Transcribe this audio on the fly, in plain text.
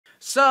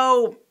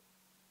So,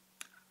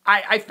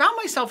 I found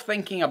myself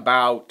thinking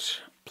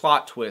about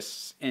plot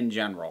twists in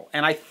general,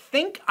 and I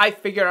think I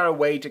figured out a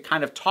way to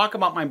kind of talk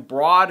about my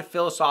broad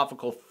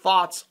philosophical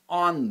thoughts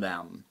on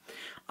them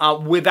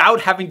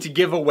without having to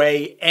give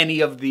away any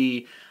of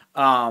the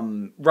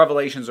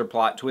revelations or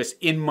plot twists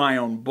in my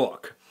own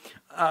book.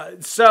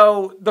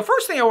 So, the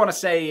first thing I want to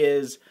say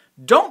is,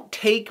 don't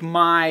take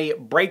my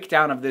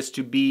breakdown of this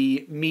to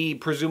be me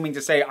presuming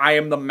to say I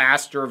am the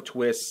master of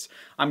twists.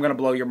 I'm going to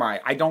blow your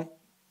mind. I don't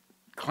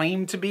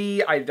claim to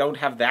be. I don't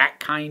have that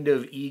kind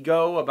of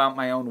ego about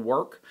my own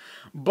work.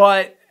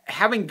 But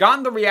having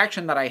gotten the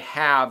reaction that I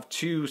have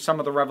to some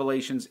of the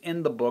revelations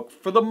in the book,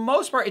 for the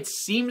most part, it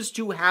seems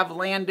to have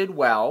landed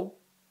well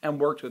and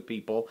worked with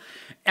people.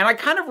 And I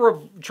kind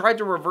of tried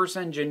to reverse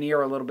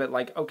engineer a little bit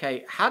like,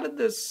 okay, how did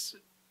this...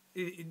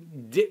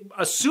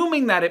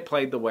 assuming that it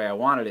played the way I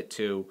wanted it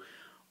to,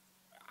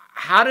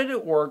 how did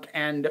it work?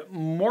 And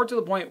more to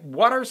the point,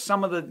 what are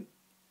some of the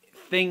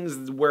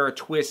things where a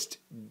twist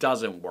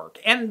doesn't work?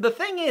 And the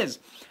thing is,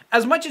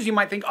 as much as you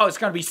might think, oh, it's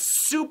going to be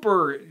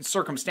super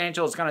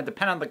circumstantial, it's going to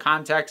depend on the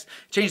context,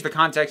 change the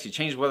context, you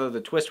change whether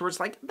the twist works,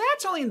 like,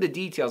 that's only in the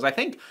details. I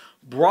think,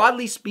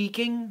 broadly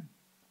speaking,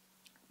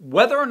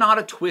 whether or not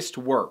a twist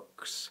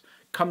works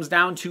comes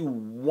down to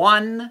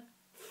one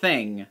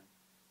thing,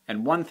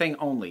 and one thing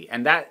only,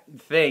 and that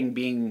thing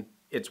being,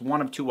 it's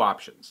one of two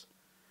options.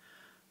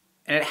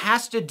 And it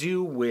has to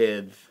do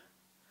with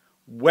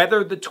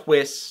whether the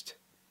twist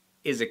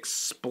is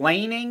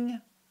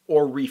explaining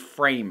or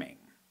reframing.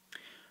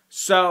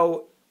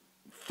 So,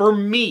 for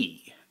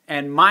me,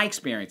 and my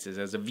experiences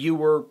as a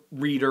viewer,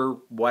 reader,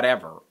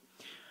 whatever,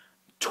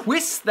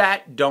 twists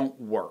that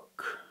don't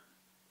work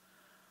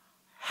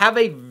have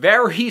a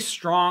very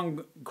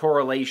strong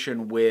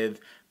correlation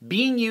with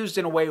being used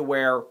in a way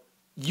where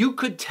you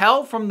could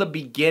tell from the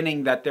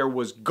beginning that there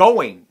was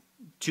going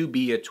to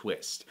be a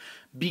twist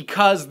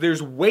because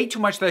there's way too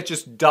much that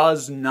just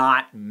does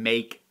not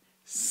make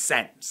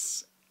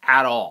sense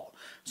at all.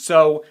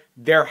 So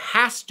there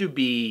has to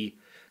be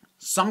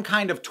some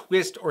kind of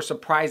twist or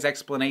surprise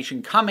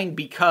explanation coming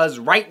because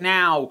right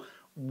now,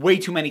 way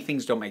too many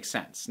things don't make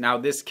sense. Now,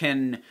 this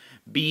can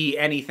be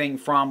anything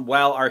from,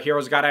 well, our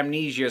hero's got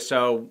amnesia,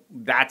 so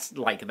that's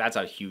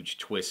a huge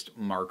twist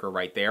marker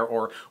right there.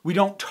 Or we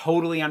don't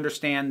totally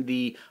understand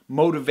the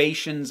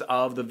motivations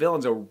of the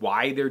villains or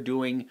why they're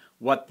doing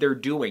what they're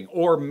doing.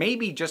 Or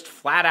maybe just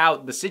flat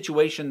out the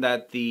situation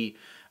that the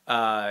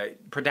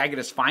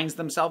protagonist finds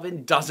themselves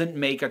in doesn't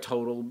make a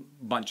total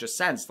bunch of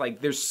sense.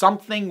 Like, there's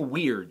something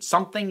weird.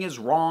 Something is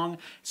wrong.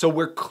 So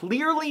we're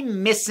clearly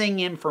missing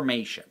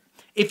information.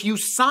 If you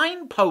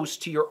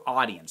signpost to your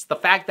audience the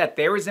fact that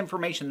there is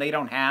information they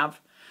don't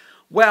have,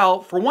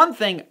 well, for one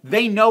thing,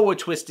 they know a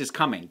twist is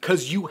coming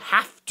because you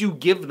have to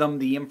give them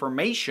the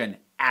information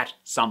at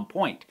some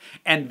point.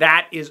 And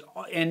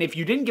if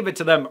you didn't give it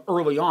to them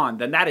early on,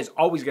 then that is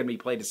always going to be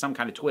played as some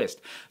kind of twist.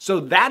 So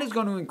that is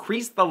going to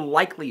increase the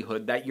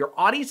likelihood that your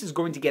audience is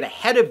going to get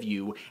ahead of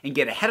you and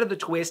get ahead of the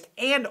twist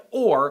and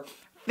or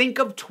think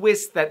of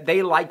twists that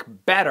they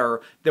like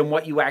better than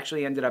what you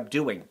actually ended up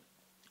doing.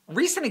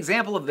 Recent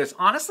example of this,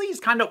 honestly, is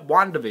kind of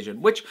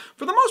WandaVision, which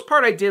for the most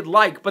part I did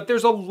like, but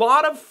there's a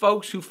lot of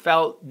folks who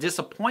felt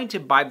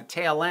disappointed by the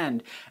tail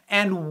end,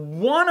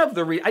 and one of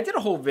the I did a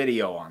whole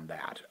video on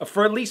that,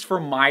 at least for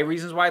my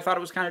reasons why I thought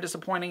it was kind of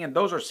disappointing, and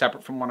those are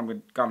separate from what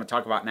I'm going to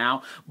talk about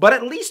now, but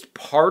at least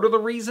part of the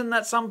reason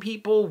that some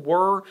people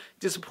were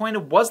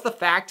disappointed was the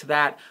fact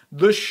that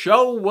the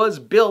show was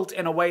built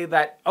in a way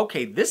that,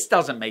 okay, this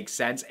doesn't make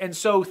sense, and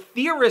so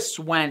theorists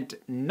went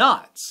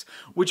nuts,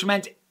 which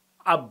meant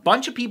a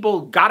bunch of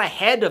people got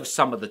ahead of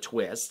some of the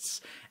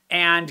twists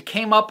and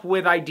came up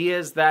with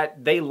ideas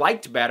that they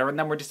liked better and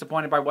then were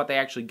disappointed by what they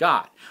actually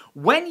got.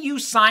 When you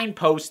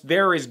signpost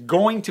there is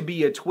going to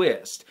be a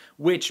twist,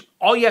 which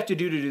all you have to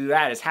do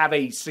that is have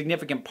a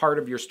significant part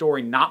of your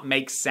story not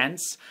make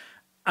sense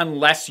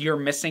unless you're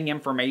missing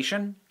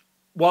information,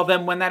 well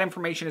then when that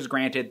information is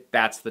granted,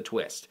 that's the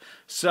twist.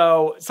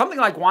 So something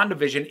like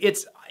WandaVision,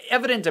 it's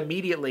evident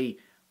immediately,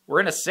 we're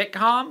in a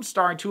sitcom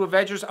starring two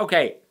Avengers.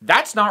 Okay,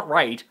 that's not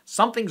right.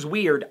 Something's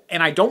weird,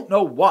 and I don't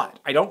know what.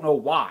 I don't know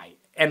why.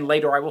 And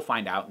later I will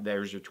find out, and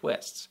there's your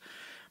twists.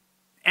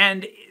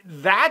 And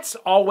that's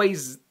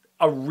always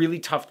a really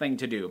tough thing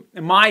to do.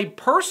 My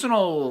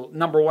personal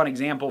number one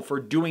example for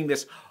doing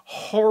this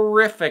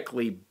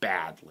horrifically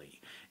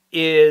badly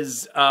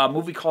is a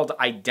movie called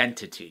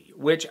Identity,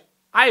 which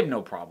I have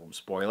no problem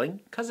spoiling,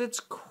 because it's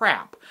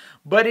crap.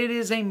 But it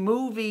is a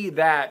movie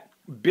that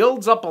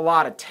builds up a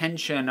lot of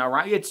tension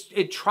around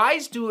it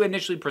tries to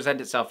initially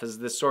present itself as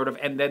this sort of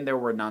and then there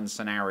were none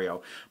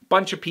scenario.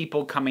 Bunch of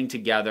people coming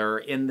together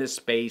in this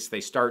space,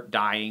 they start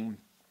dying.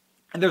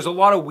 And there's a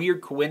lot of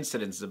weird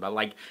coincidences about,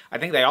 like, I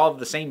think they all have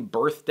the same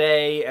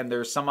birthday and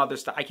there's some other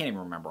stuff. I can't even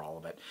remember all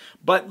of it.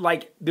 But,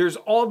 like, there's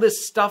all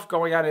this stuff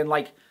going on and,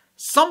 like,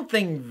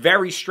 something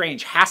very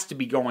strange has to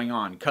be going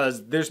on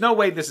because there's no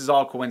way this is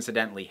all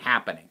coincidentally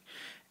happening.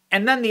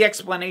 And then the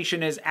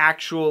explanation is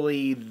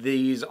actually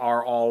these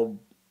are all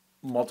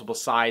multiple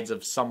sides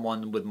of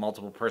someone with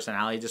multiple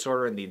personality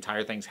disorder and the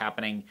entire thing's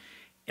happening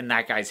in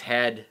that guy's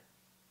head.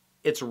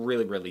 It's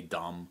really, really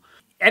dumb.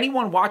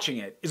 Anyone watching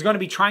it is going to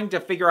be trying to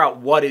figure out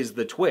what is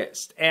the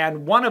twist.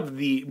 And one of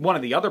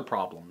the other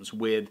problems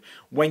with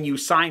when you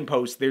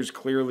signpost there's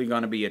clearly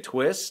going to be a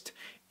twist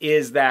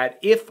is that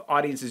if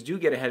audiences do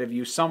get ahead of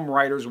you, some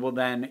writers will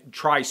then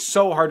try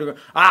so hard to go,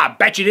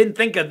 bet you didn't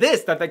think of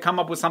this, that they come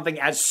up with something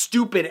as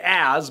stupid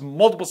as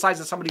multiple sides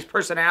of somebody's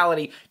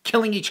personality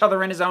killing each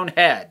other in his own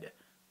head.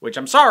 Which,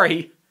 I'm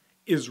sorry,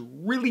 is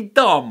really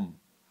dumb.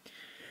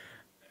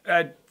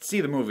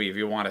 See the movie if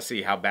you want to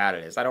see how bad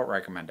it is. I don't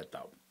recommend it,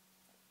 though.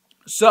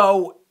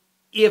 So,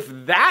 if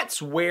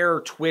that's where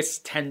twists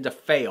tend to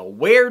fail,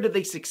 where do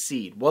they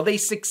succeed? Well, they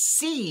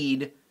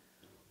succeed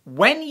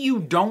when you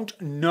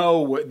don't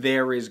know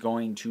there is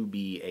going to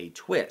be a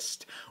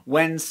twist.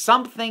 When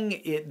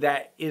something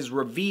that is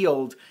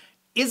revealed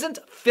isn't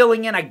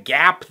filling in a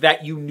gap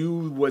that you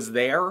knew was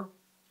there,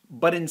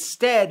 but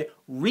instead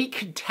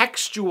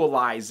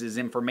recontextualizes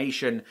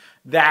information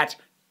that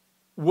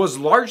was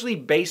largely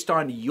based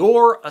on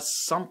your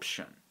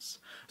assumptions.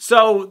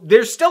 So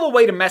there's still a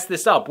way to mess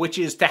this up, which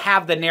is to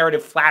have the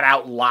narrative flat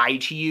out lie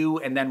to you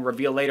and then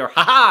reveal later,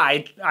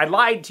 I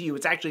lied to you,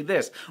 it's actually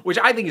this, which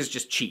I think is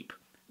just cheap.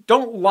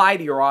 Don't lie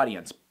to your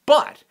audience.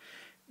 But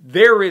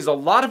there is a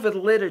lot of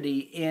validity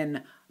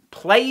in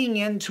playing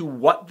into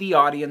what the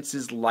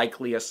audience's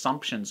likely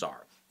assumptions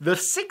are. The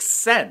Sixth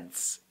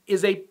Sense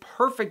is a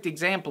perfect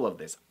example of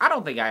this. I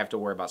don't think I have to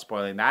worry about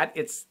spoiling that.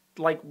 It's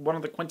like one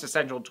of the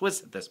quintessential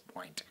twists at this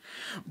point.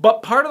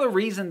 But part of the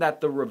reason that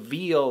the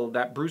reveal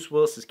that Bruce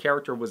Willis's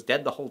character was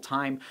dead the whole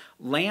time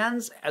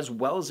lands as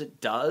well as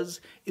it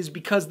does is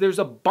because there's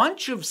a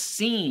bunch of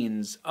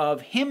scenes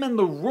of him in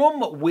the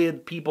room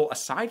with people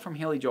aside from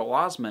Haley Joel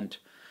Osment,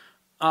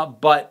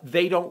 but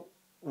they don't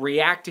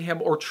react to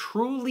him or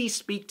truly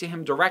speak to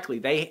him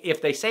directly.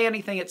 If they say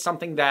anything, it's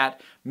something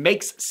that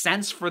makes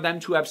sense for them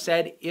to have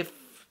said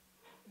if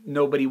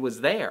nobody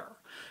was there.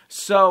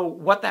 So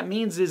what that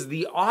means is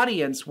the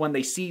audience, when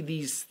they see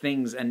these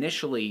things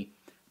initially,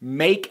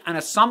 make an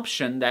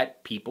assumption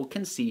that people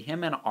can see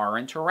him and are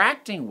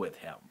interacting with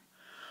him.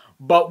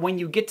 But when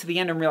you get to the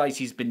end and realize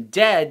he's been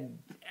dead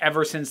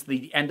ever since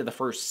the end of the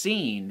first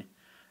scene,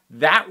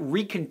 that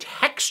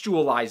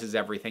recontextualizes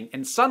everything.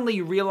 And suddenly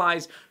you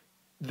realize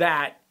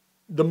that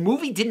the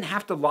movie didn't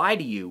have to lie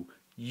to you.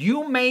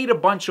 You made a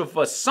bunch of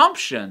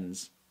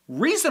assumptions,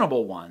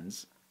 reasonable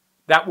ones,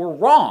 that were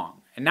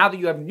wrong. And now that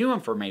you have new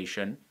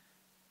information,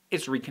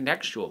 it's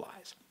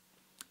recontextualized.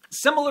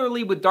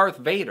 Similarly with Darth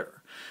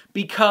Vader,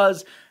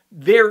 because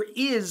there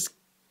is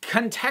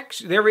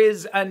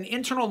an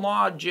internal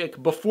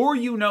logic before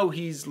you know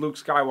he's Luke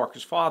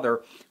Skywalker's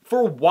father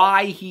for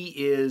why he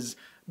is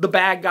the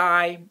bad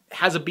guy,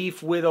 has a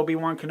beef with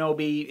Obi-Wan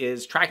Kenobi,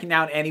 is tracking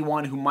down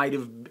anyone who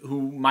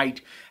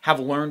might have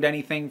learned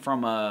anything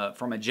from a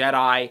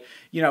Jedi.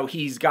 You know,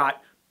 he's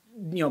got,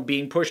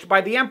 being pushed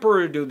by the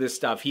Emperor to do this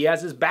stuff. He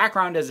has his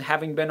background as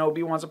having been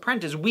Obi-Wan's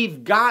apprentice.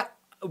 We've got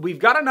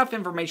enough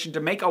information to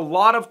make a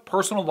lot of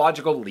personal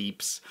logical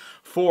leaps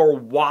for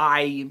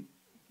why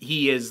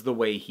he is the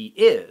way he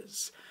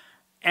is.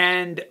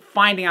 And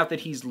finding out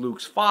that he's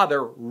Luke's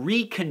father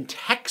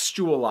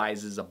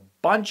recontextualizes a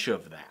bunch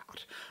of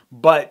that,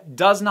 but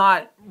does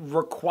not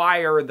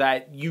require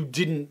that you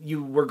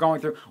were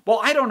going through, well,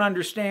 I don't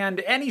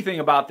understand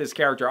anything about this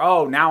character.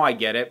 Oh, now I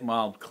get it.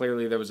 Well,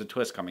 clearly there was a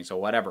twist coming, so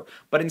whatever.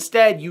 But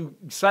instead, you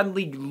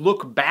suddenly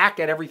look back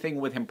at everything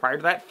with him prior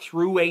to that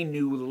through a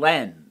new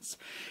lens.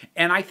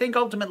 And I think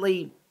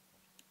ultimately,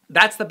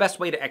 that's the best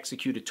way to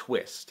execute a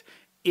twist.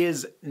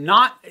 Is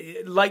not,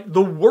 like,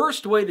 the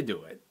worst way to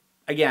do it,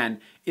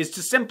 again, is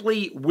to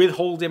simply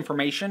withhold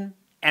information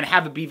and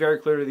have it be very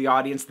clear to the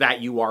audience that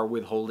you are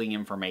withholding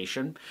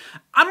information.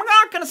 I'm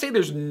not going to say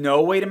there's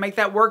no way to make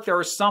that work. There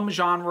are some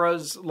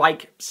genres,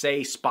 like,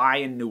 say, spy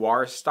and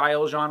noir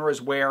style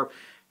genres, where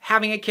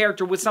having a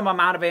character with some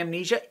amount of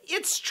amnesia,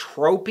 it's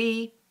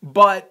tropey,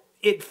 but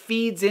it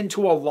feeds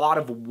into a lot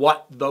of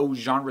what those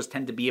genres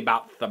tend to be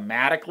about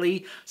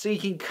thematically, so you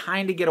can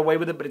kind of get away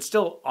with it, but it's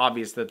still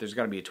obvious that there's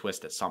going to be a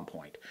twist at some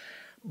point.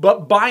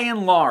 But by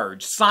and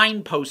large,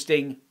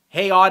 signposting,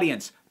 hey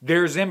audience,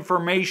 there's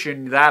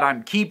information that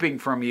I'm keeping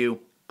from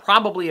you,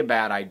 probably a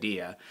bad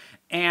idea.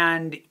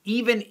 And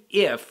even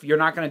if you're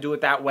not going to do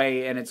it that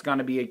way and it's going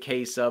to be a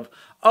case of,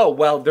 oh,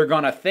 well, they're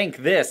going to think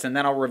this and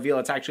then I'll reveal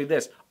it's actually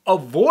this,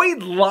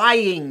 avoid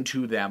lying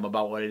to them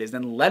about what it is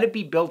and let it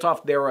be built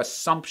off their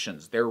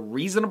assumptions, their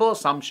reasonable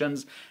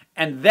assumptions,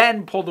 and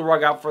then pull the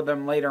rug out for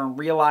them later and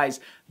realize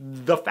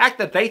the fact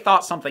that they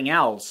thought something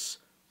else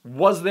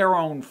was their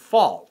own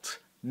fault,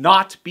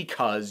 not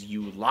because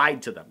you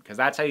lied to them, because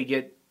that's how you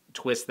get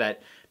twists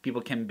that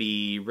people can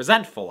be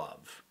resentful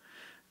of.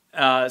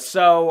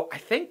 So I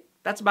think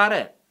that's about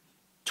it.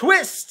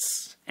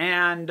 Twists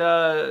and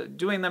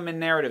doing them in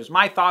narratives.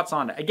 My thoughts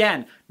on it.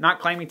 Again,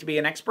 not claiming to be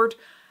an expert.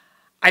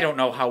 I don't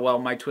know how well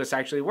my twists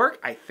actually work.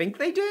 I think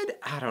they did.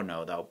 I don't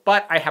know, though.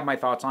 But I have my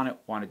thoughts on it.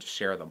 Wanted to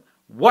share them.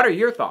 What are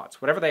your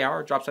thoughts? Whatever they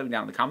are, drop something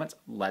down in the comments.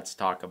 Let's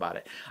talk about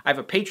it. I have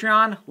a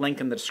Patreon, link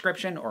in the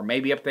description, or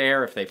maybe up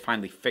there if they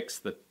finally fix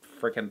the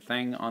freaking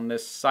thing on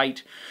this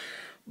site.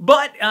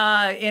 But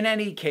in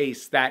any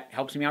case, that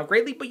helps me out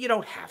greatly, but you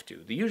don't have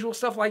to. The usual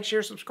stuff like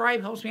share,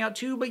 subscribe helps me out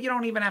too, but you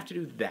don't even have to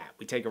do that.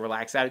 We take a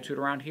relaxed attitude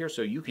around here,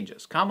 so you can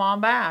just come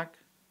on back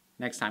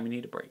next time you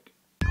need a break.